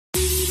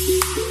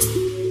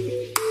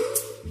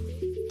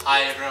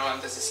Hi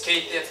everyone, this is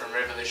Keith here from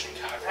Revolution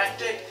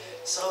Chiropractic.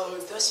 So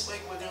this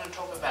week we're going to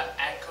talk about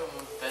ankle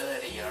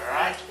mobility,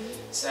 alright?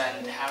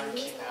 And how to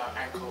keep our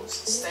ankles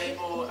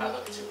stable,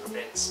 to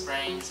prevent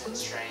sprains and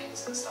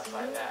strains and stuff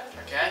like that,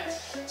 okay?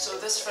 So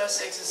this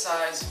first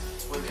exercise,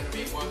 we're going to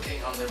be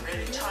working on the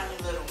really tiny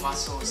little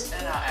muscles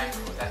in our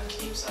ankle that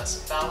keeps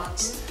us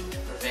balanced to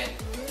prevent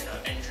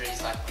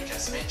injuries like we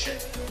just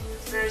mentioned.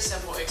 Very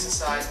simple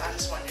exercise. I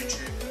just want you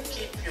to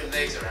keep your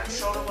legs around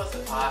shoulder width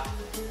apart,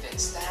 then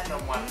stand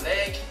on one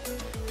leg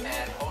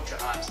and hold your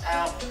arms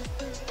out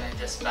and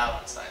just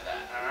balance like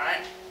that,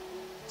 alright?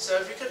 So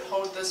if you could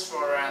hold this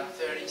for around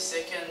 30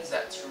 seconds,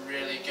 that's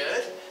really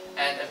good.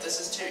 And if this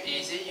is too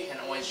easy, you can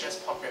always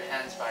just pop your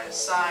hands by your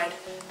side,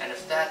 and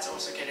if that's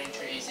also getting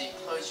too easy,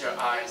 close your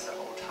eyes the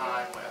whole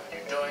time whenever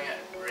you're doing it.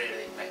 It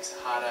really makes it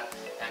harder.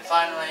 And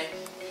finally,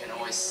 you can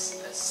always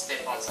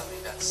step on something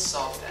that's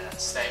soft and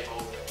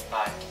unstable,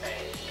 like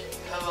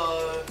a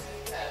pillow,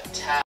 a towel.